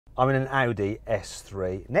I'm in an Audi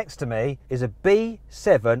S3. Next to me is a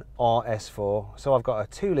B7 RS4. So I've got a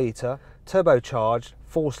 2 litre turbocharged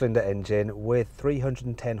 4-cylinder engine with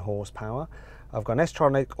 310 horsepower. I've got an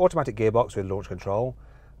S-tronic automatic gearbox with launch control.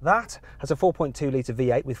 That has a 4.2 litre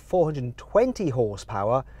V8 with 420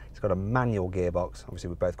 horsepower. It's got a manual gearbox. Obviously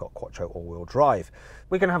we've both got quattro all-wheel drive.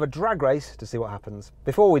 We're going to have a drag race to see what happens.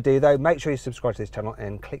 Before we do though, make sure you subscribe to this channel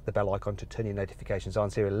and click the bell icon to turn your notifications on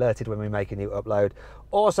so you're alerted when we make a new upload.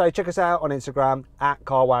 Also check us out on Instagram at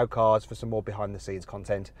carwow cars for some more behind the scenes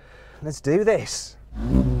content. Let's do this.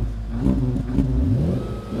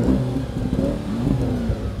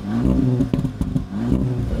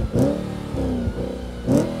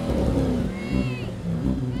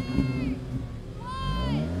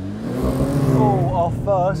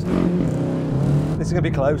 First, this is going to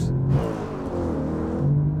be close.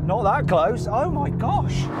 Not that close. Oh my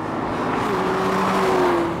gosh.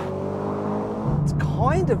 It's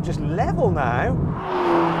kind of just level now.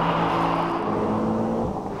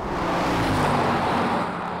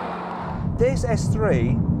 This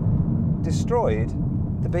S3 destroyed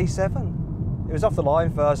the B7. It was off the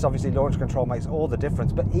line first. Obviously launch control makes all the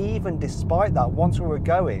difference, but even despite that, once we were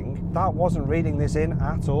going, that wasn't reading this in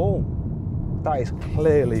at all. That is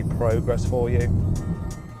clearly progress for you.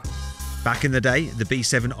 Back in the day, the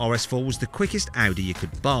B7 RS4 was the quickest Audi you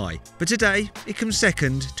could buy, but today it comes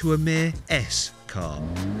second to a mere S car.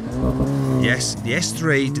 Yes, the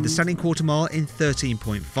S3 did the standing quarter mile in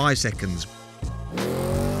 13.5 seconds,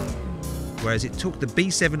 whereas it took the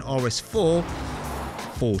B7 RS4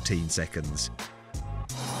 14 seconds.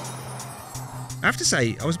 I have to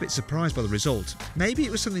say, I was a bit surprised by the result. Maybe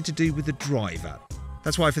it was something to do with the driver.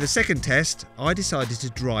 That's why for the second test, I decided to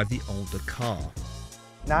drive the older car.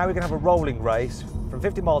 Now we're going to have a rolling race from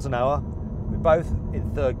 50 miles an hour. We're both in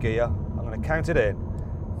third gear. I'm going to count it in.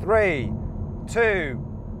 3, 2,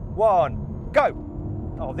 1,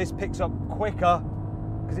 go! Oh, this picks up quicker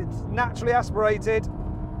because it's naturally aspirated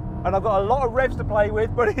and I've got a lot of revs to play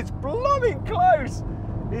with, but it's blooming close.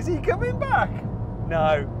 Is he coming back?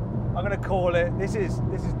 No, I'm going to call it. This is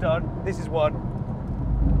done. This is one.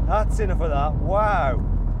 That's enough of that. Wow.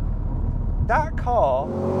 That car,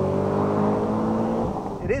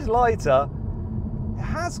 it is lighter. It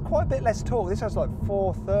has quite a bit less torque. This has like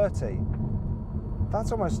 430.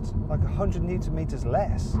 That's almost like 100 Newton meters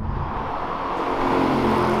less.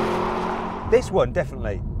 This one,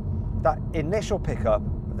 definitely. That initial pickup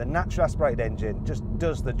with the naturally aspirated engine just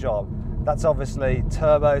does the job. That's obviously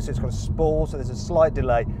turbo, so it's got a spool, so there's a slight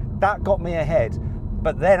delay. That got me ahead.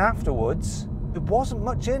 But then afterwards, there wasn't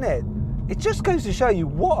much in it. It just goes to show you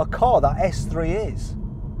what a car that S3 is.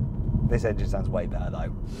 This engine sounds way better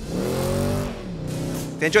though.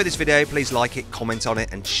 If you enjoyed this video, please like it, comment on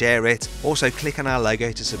it and share it. Also click on our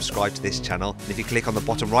logo to subscribe to this channel. And if you click on the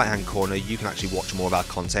bottom right hand corner, you can actually watch more of our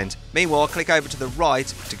content. Meanwhile, click over to the right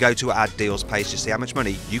to go to our deals page to see how much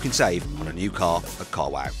money you can save on a new car at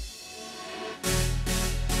CarWow.